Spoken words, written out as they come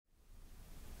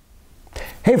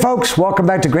Hey folks, welcome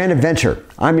back to Grand Adventure.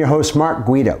 I'm your host, Mark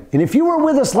Guido. And if you were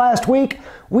with us last week,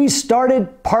 we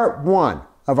started part 1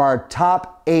 of our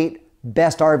top 8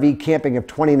 best RV camping of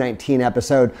 2019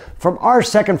 episode from our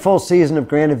second full season of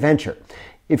Grand Adventure.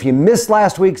 If you missed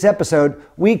last week's episode,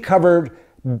 we covered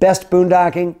best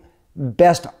boondocking,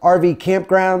 best RV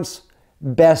campgrounds,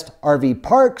 best RV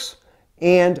parks,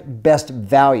 and best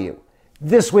value.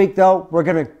 This week though, we're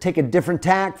going to take a different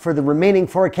tack for the remaining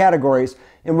 4 categories,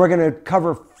 and we're going to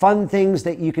cover fun things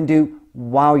that you can do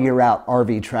while you're out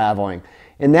RV traveling.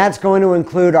 And that's going to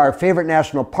include our favorite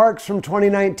national parks from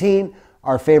 2019,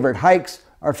 our favorite hikes,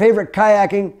 our favorite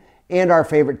kayaking, and our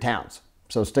favorite towns.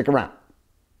 So stick around.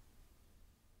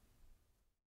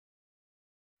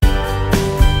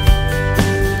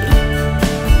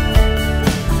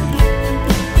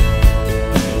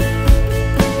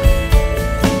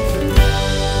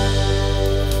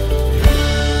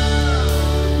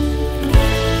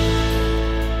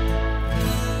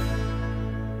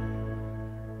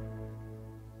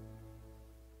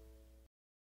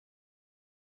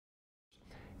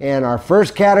 And our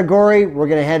first category, we're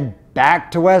going to head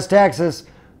back to West Texas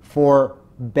for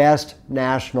best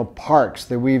national parks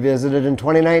that we visited in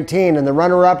 2019. And the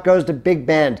runner-up goes to Big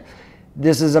Bend.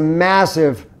 This is a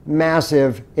massive,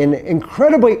 massive and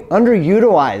incredibly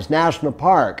underutilized national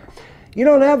park. You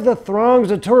don't have the throngs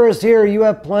of tourists here. You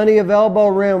have plenty of elbow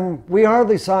room. We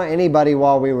hardly saw anybody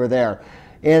while we were there.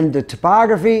 And the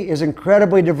topography is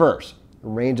incredibly diverse. It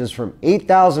ranges from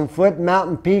 8,000-foot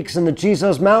mountain peaks in the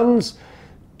Chisos Mountains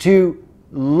to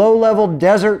low-level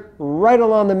desert right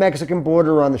along the Mexican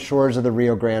border on the shores of the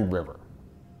Rio Grande River.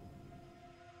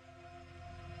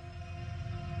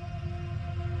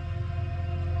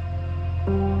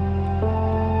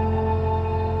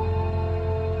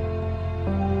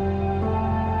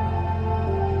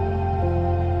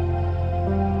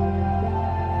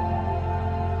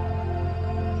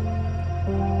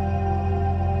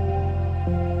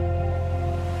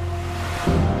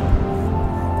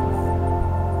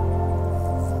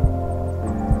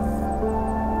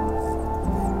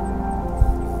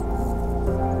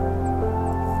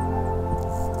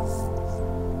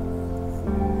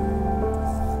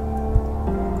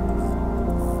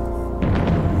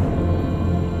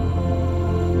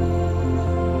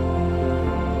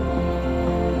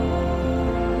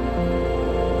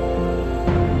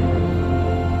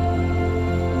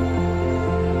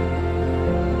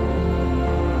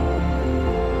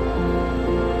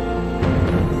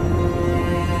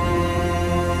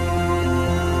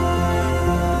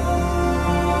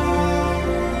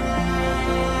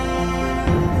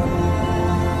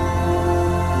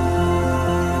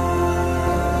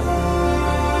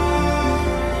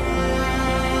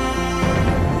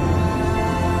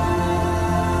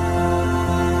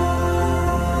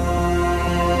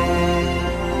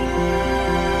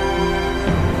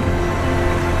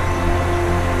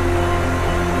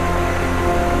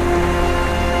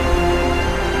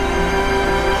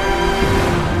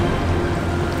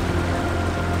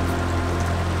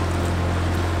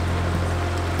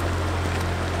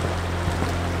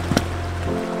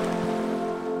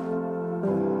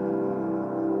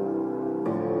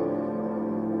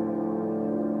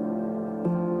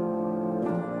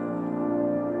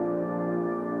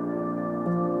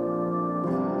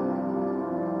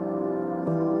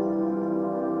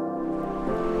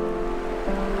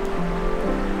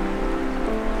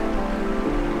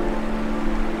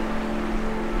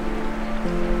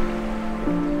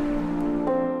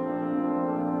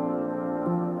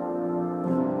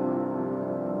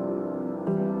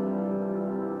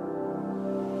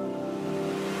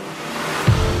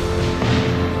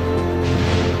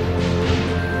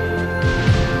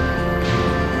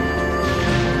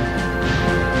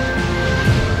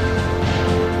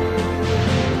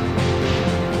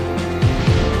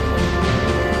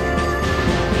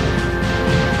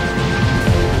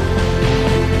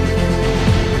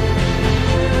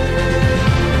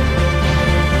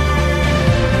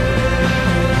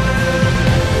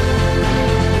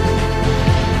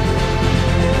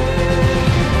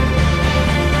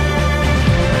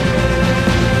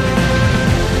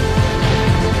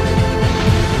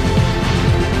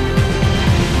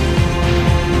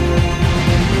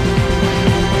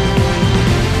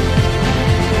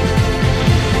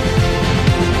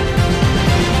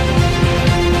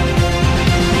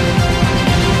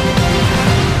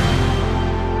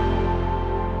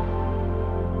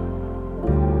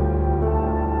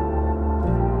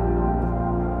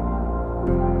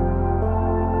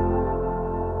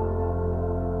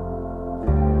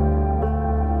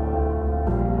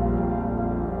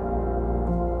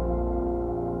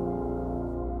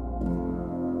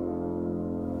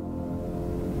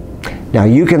 Now,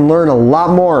 you can learn a lot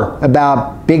more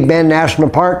about Big Bend National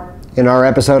Park in our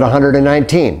episode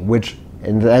 119, which,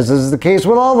 and as is the case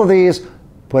with all of these,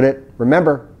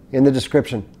 remember, in the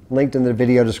description, linked in the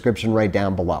video description right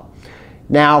down below.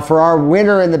 Now, for our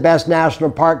winner in the Best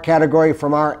National Park category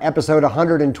from our episode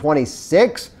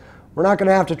 126, we're not going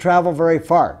to have to travel very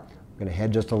far. We're going to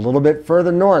head just a little bit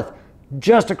further north,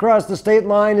 just across the state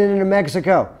line and into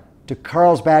Mexico, to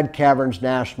Carlsbad Caverns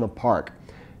National Park.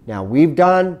 Now, we've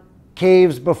done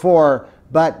caves before,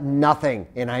 but nothing,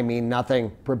 and I mean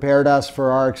nothing, prepared us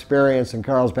for our experience in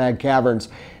Carlsbad Caverns.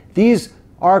 These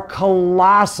are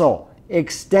colossal,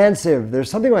 extensive.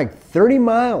 There's something like 30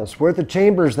 miles worth of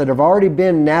chambers that have already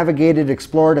been navigated,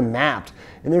 explored, and mapped,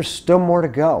 and there's still more to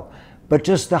go. But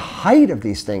just the height of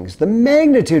these things, the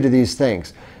magnitude of these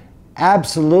things,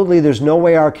 absolutely there's no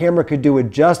way our camera could do it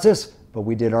justice, but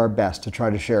we did our best to try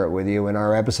to share it with you in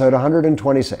our episode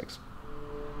 126.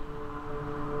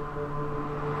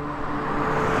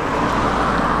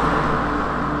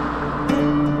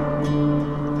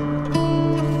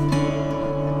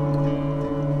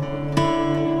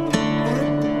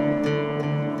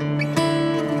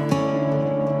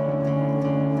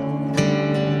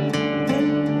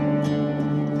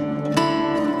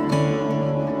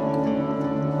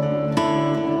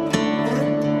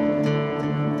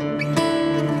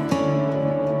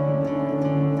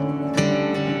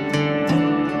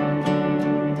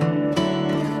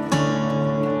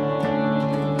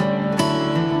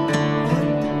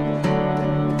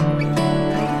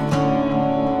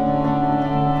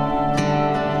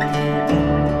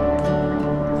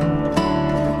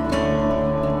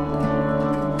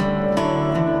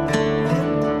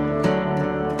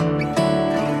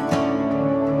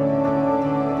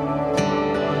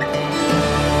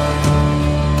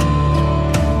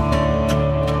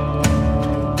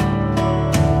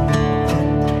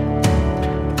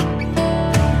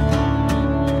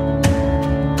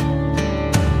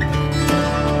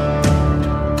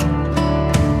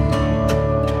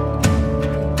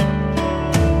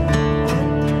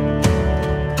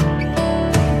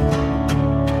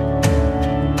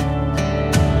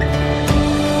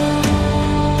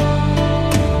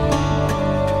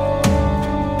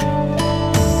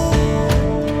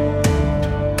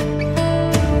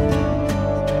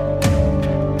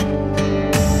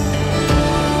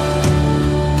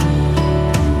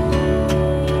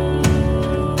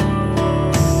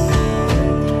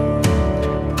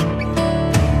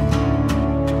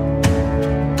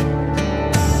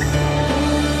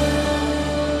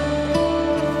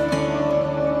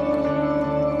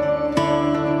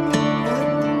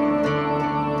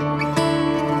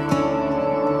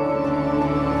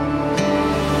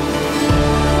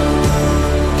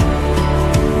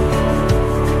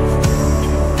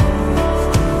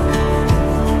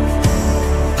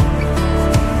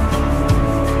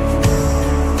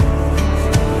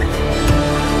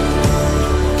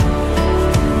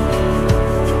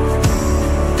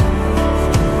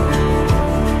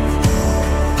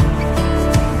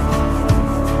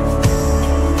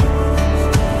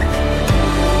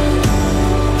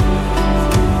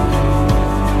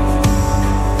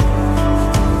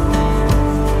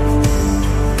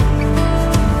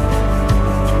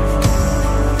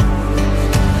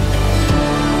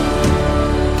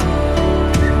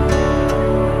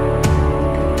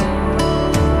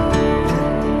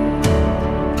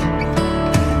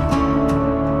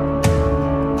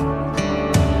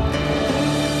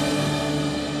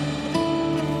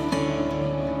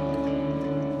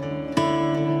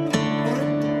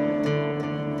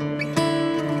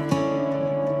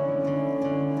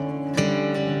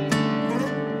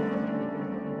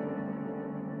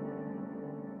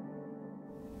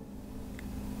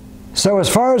 So as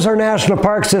far as our national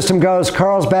park system goes,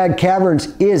 Carlsbad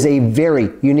Caverns is a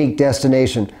very unique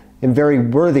destination and very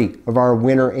worthy of our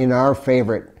winner in our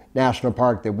favorite national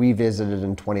park that we visited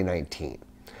in 2019.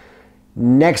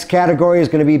 Next category is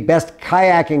going to be best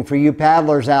kayaking for you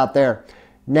paddlers out there.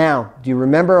 Now, do you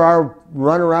remember our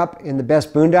runner-up in the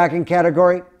best boondocking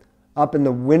category up in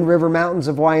the Wind River Mountains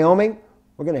of Wyoming?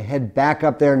 We're going to head back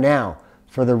up there now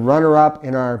for the runner-up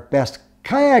in our best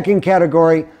kayaking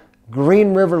category,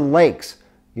 Green River Lakes.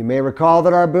 You may recall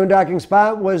that our boondocking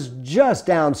spot was just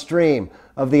downstream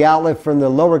of the outlet from the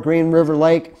lower Green River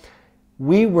Lake.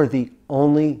 We were the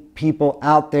only people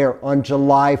out there on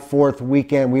July 4th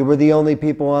weekend. We were the only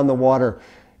people on the water.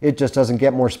 It just doesn't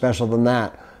get more special than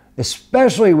that,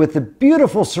 especially with the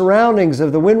beautiful surroundings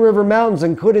of the Wind River Mountains,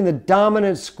 including the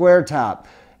dominant square top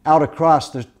out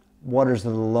across the waters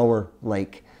of the lower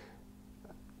lake.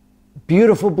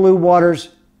 Beautiful blue waters,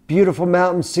 beautiful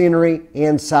mountain scenery,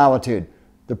 and solitude.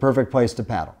 The perfect place to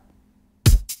paddle.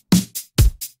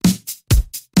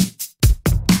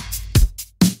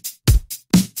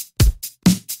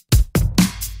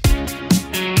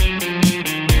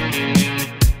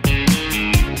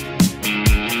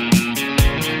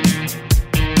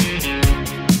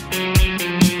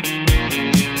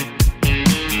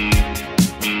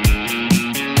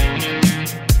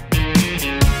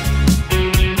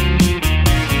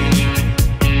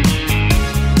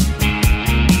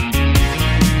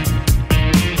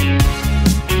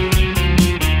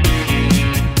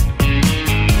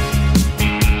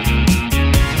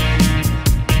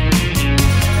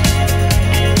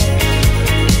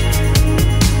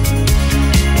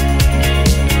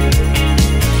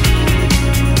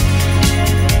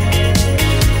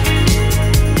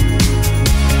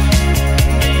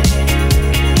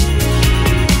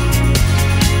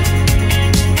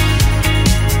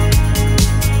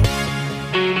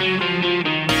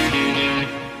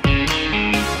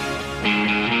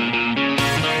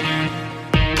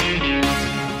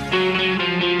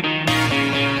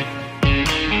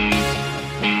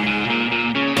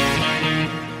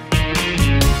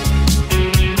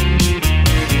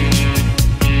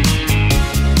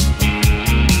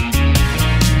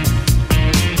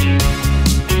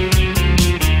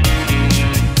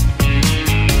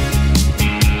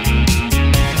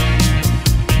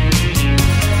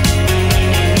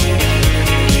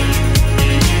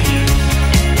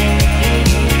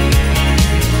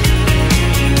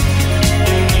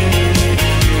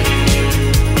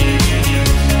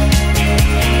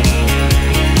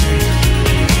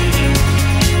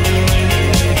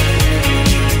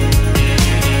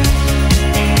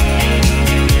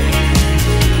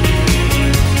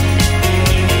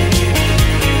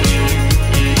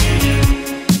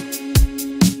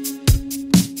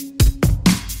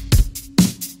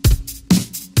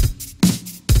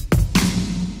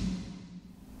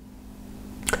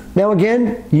 Now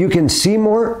again, you can see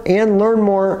more and learn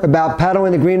more about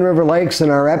paddling the Green River Lakes in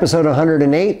our episode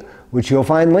 108, which you'll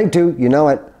find linked to, you know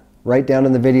it, right down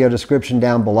in the video description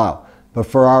down below. But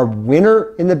for our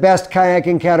winner in the best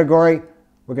kayaking category,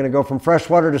 we're going to go from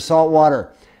freshwater to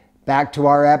saltwater. Back to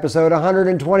our episode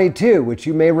 122, which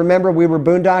you may remember we were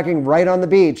boondocking right on the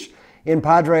beach in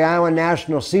Padre Island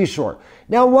National Seashore.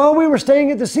 Now, while we were staying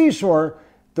at the seashore,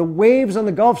 the waves on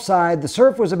the Gulf side, the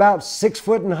surf was about 6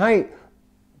 foot in height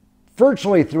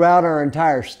virtually throughout our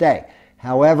entire stay.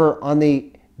 However, on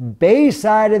the bay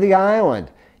side of the island,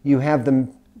 you have the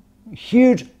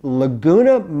huge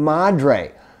Laguna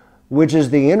Madre, which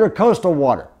is the intercoastal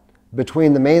water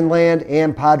between the mainland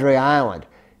and Padre Island.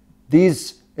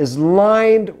 These is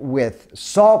lined with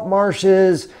salt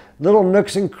marshes, little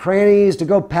nooks and crannies to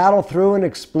go paddle through and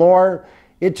explore.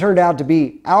 It turned out to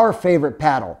be our favorite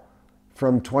paddle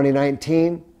from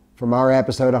 2019 from our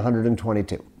episode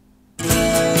 122.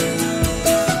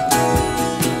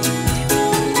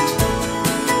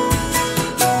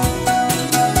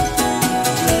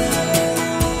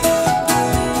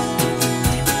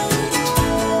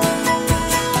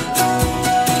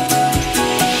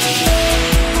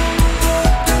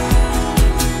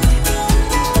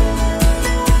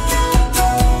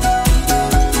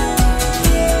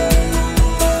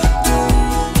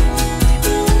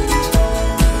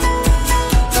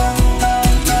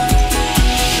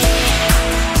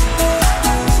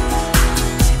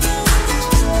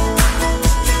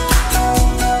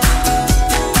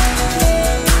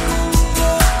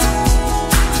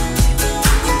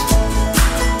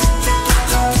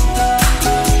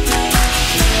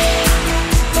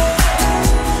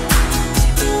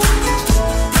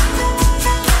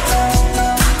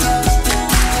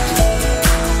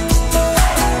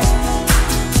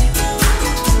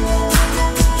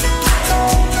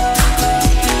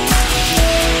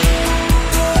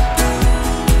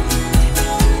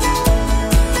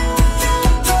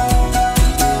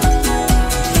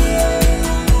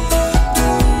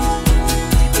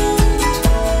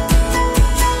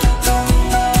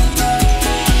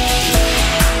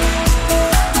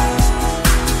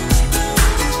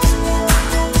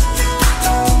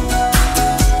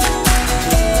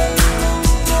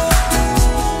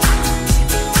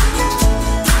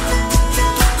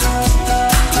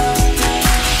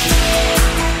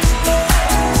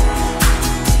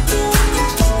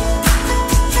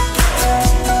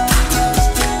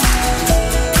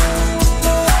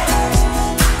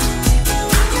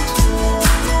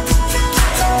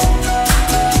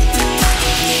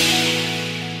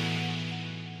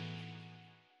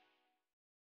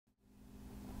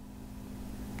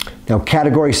 Now,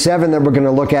 category 7 that we're going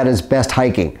to look at is best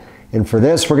hiking. And for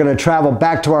this, we're going to travel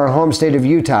back to our home state of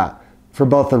Utah. For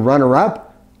both the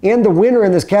runner-up and the winner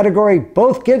in this category,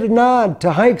 both get a nod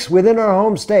to hikes within our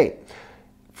home state.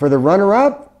 For the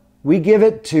runner-up, we give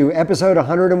it to episode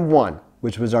 101,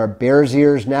 which was our Bears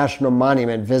Ears National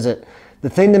Monument visit. The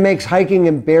thing that makes hiking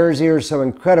in Bears Ears so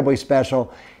incredibly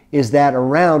special is that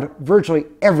around virtually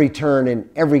every turn and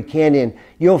every canyon,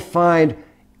 you'll find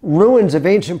ruins of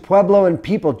ancient pueblo and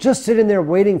people just sitting there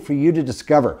waiting for you to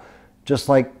discover, just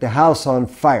like the house on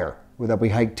fire that we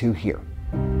hiked to here.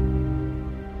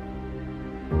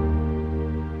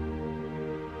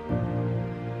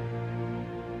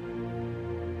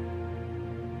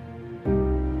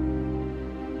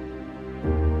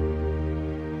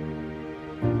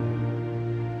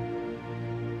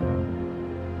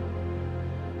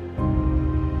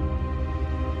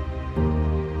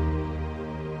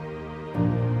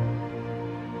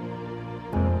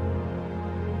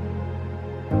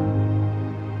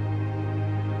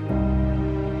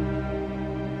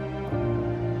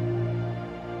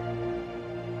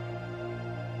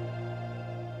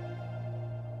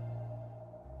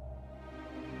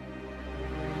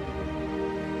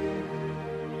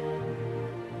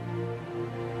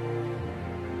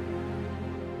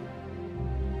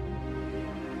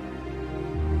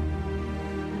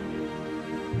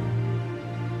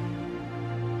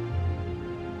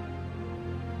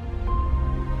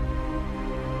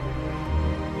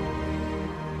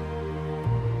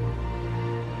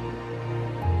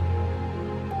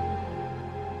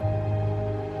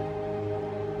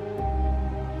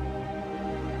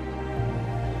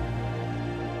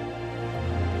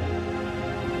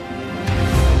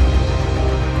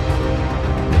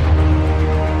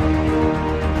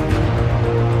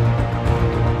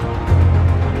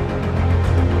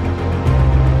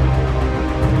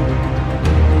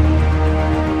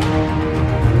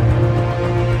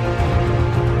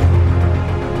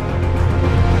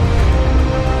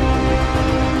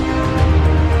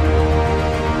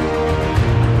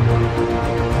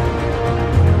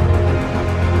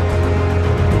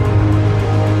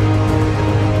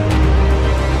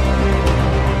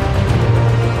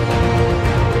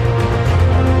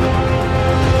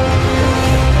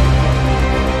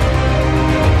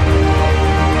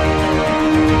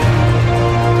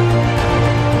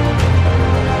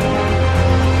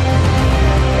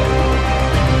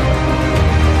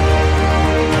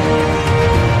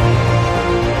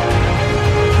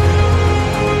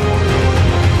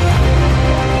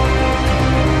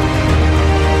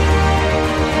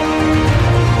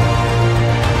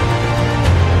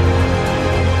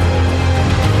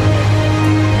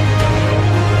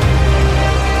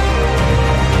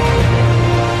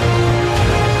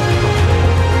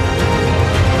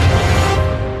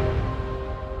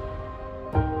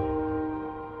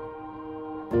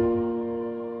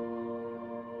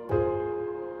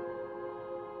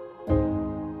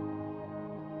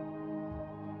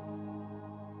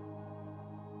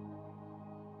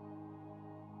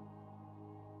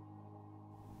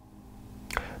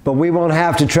 but we won't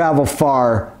have to travel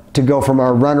far to go from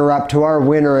our runner-up to our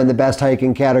winner in the best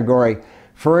hiking category.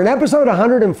 For an episode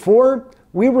 104,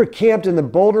 we were camped in the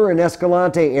Boulder and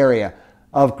Escalante area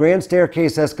of Grand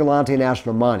Staircase Escalante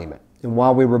National Monument. And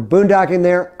while we were boondocking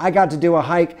there, I got to do a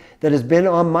hike that has been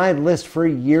on my list for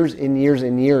years and years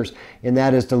and years, and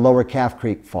that is the Lower Calf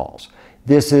Creek Falls.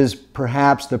 This is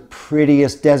perhaps the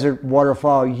prettiest desert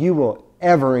waterfall you will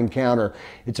ever encounter.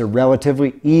 It's a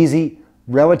relatively easy,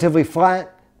 relatively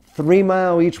flat,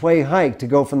 3-mile each way hike to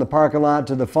go from the parking lot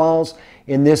to the falls,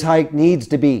 and this hike needs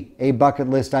to be a bucket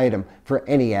list item for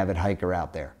any avid hiker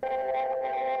out there.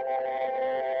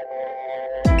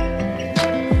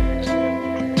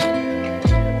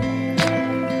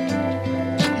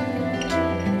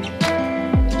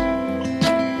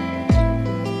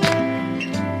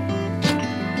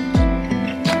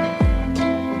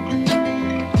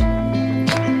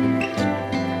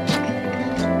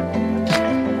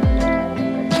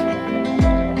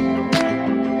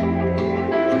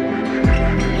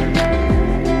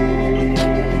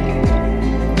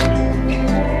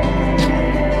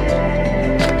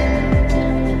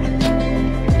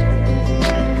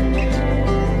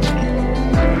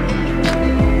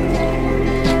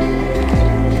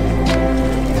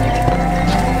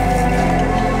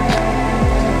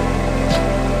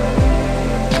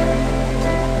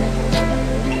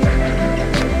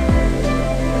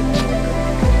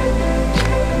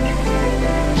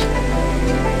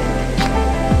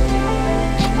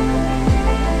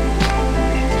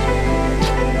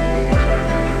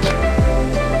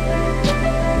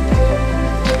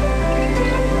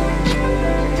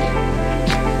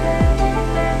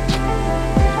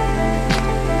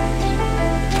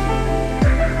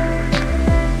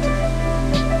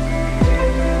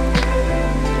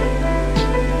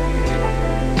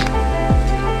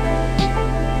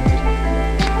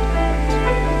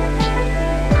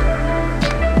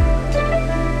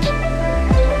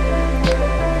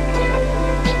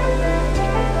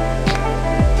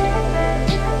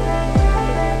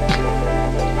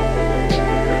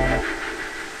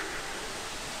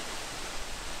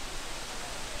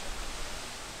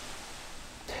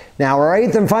 Now, our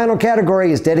 8th and final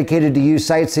category is dedicated to you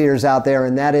sightseers out there,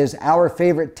 and that is our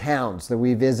favorite towns that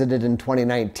we visited in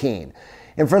 2019.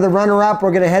 And for the runner-up, we're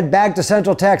going to head back to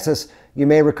Central Texas. You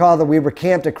may recall that we were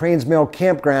camped at Cranes Mill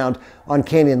Campground on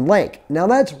Canyon Lake. Now,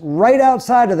 that's right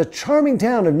outside of the charming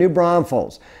town of New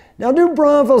Braunfels. Now, New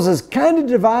Braunfels is kind of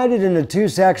divided into two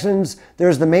sections.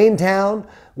 There's the main town,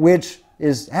 which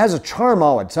has a charm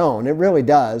all its own. It really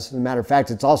does. As a matter of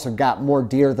fact, it's also got more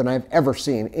deer than I've ever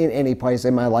seen in any place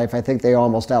in my life. I think they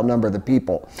almost outnumber the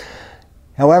people.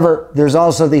 However, there's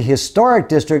also the historic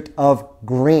district of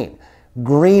Green.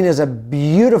 Green is a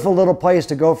beautiful little place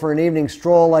to go for an evening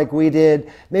stroll like we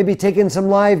did. Maybe take in some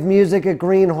live music at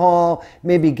Green Hall.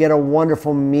 Maybe get a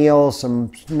wonderful meal,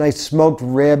 some nice smoked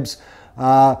ribs,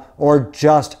 or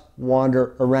just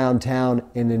wander around town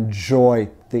and enjoy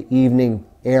the evening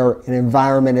air and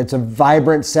environment. It's a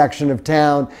vibrant section of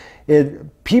town.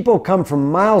 People come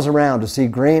from miles around to see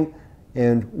Green,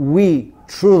 and we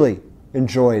truly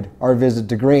enjoyed our visit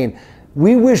to Green.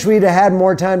 We wish we'd have had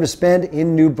more time to spend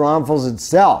in New Braunfels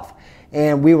itself,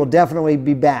 and we will definitely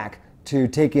be back to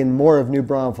take in more of New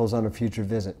Braunfels on a future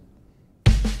visit.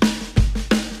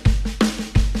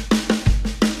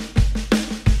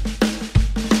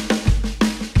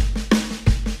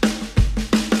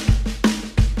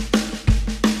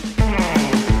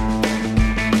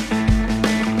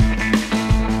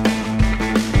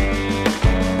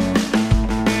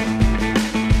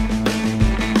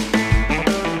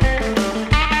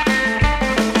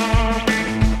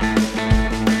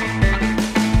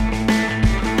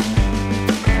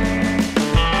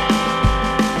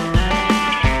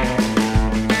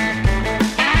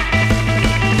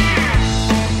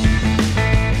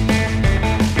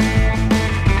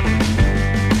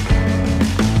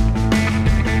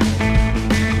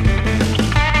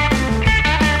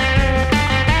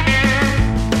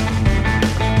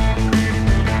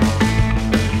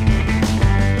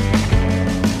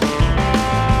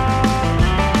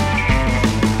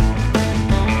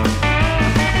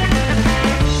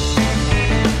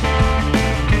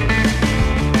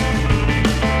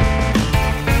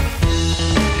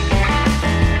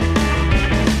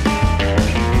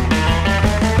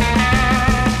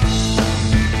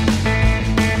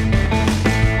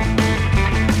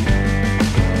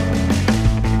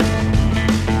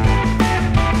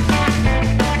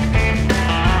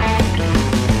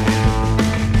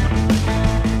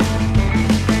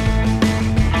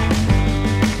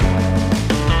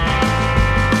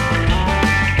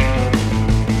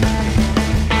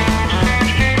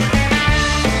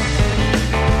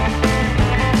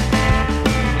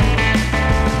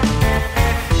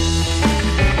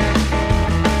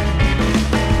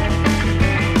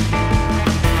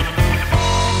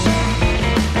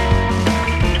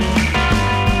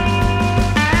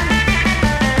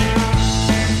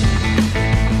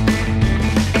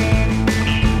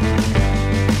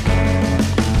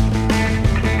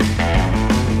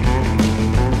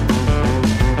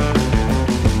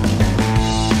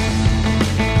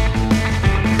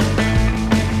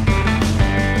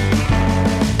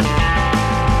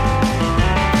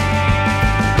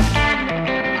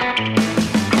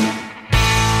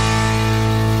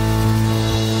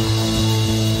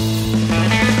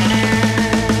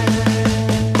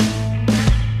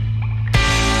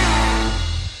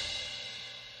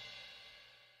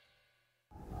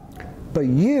 But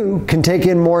you can take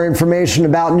in more information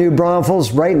about New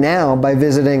Braunfels right now by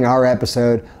visiting our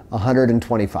episode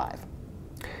 125.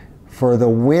 For the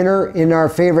winter in our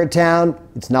favorite town,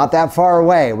 it's not that far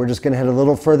away. We're just going to head a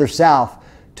little further south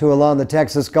to along the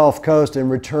Texas Gulf Coast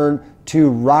and return to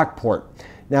Rockport.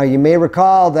 Now, you may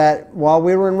recall that while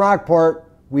we were in Rockport,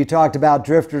 we talked about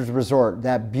Drifters Resort,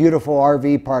 that beautiful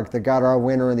RV park that got our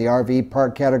winner in the RV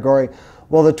park category.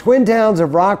 Well, the twin towns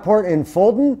of Rockport and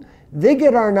Fulton, they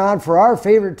get our nod for our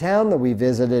favorite town that we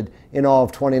visited in all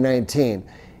of 2019.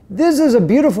 This is a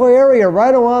beautiful area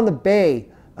right along the bay,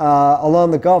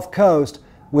 along the Gulf Coast,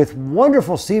 with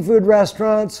wonderful seafood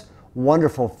restaurants,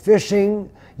 wonderful fishing.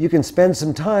 You can spend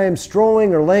some time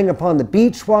strolling or laying upon the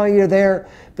beach while you're there.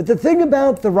 But the thing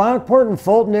about the Rockport and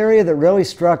Fulton area that really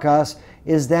struck us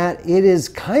is that it is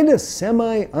kind of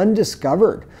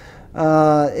semi-undiscovered.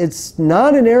 It's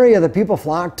not an area that people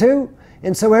flock to,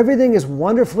 and so everything is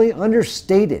wonderfully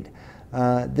understated.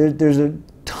 There's a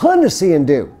ton to see and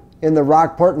do in the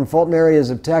Rockport and Fulton areas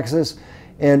of Texas,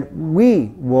 and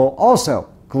we will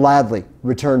also gladly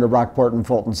return to Rockport and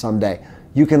Fulton someday.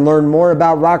 You can learn more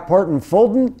about Rockport and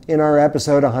Fulton in our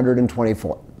episode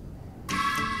 124.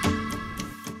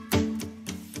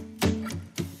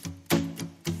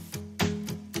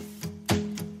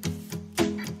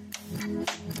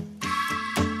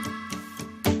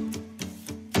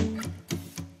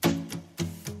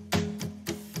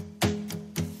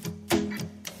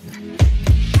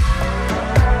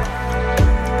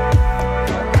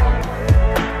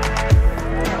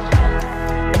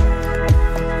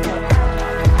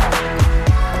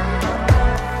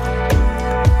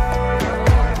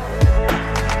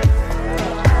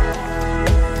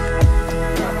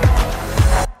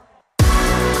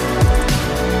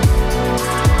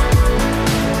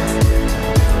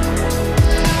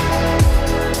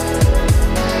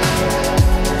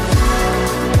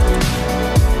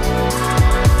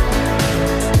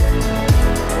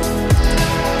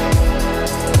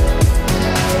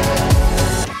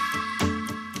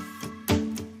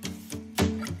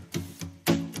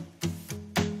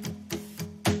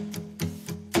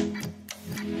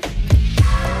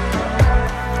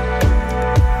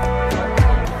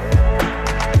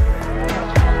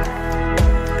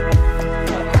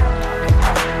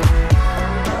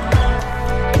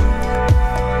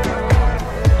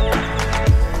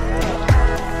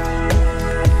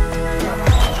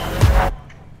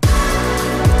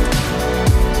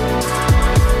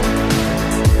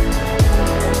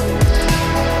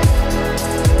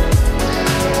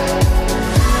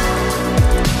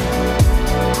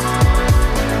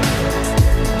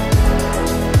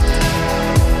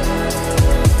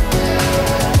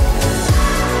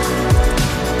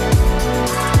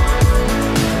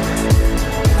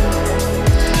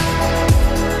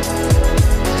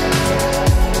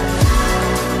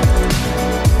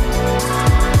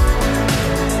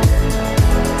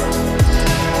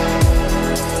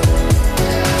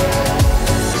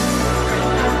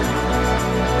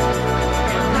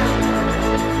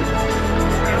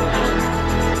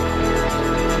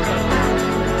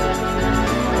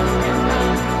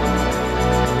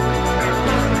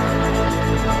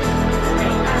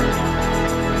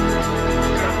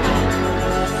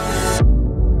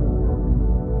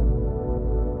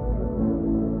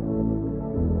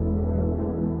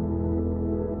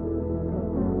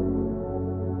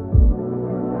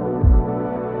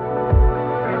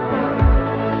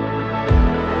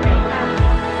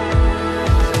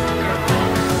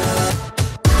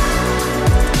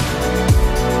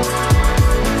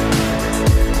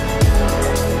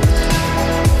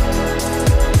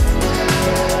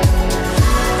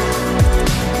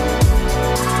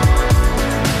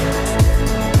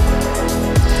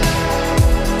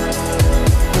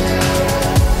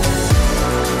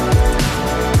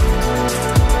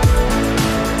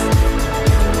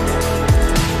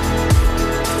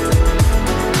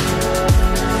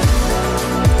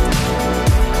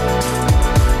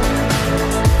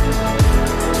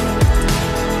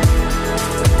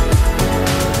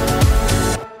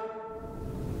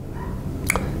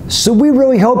 So we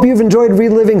really hope you've enjoyed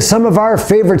reliving some of our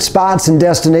favorite spots and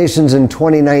destinations in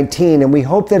 2019, and we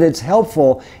hope that it's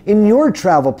helpful in your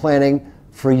travel planning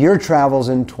for your travels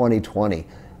in 2020.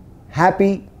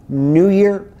 Happy New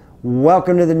Year.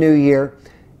 Welcome to the new year.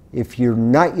 If you're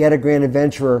not yet a Grand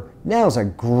Adventurer, now's a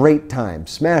great time.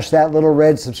 Smash that little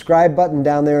red subscribe button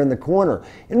down there in the corner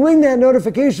and ring that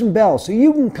notification bell so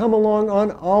you can come along on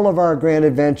all of our Grand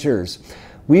Adventures.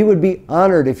 We would be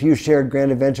honored if you shared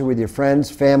Grand Adventure with your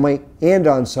friends, family, and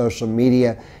on social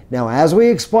media. Now, as we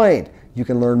explained, you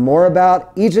can learn more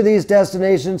about each of these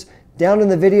destinations down in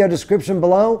the video description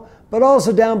below, but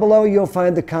also down below you'll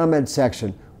find the comments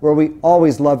section where we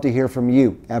always love to hear from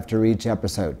you after each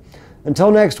episode.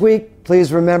 Until next week,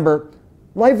 please remember,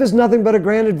 life is nothing but a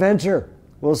grand adventure.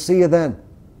 We'll see you then.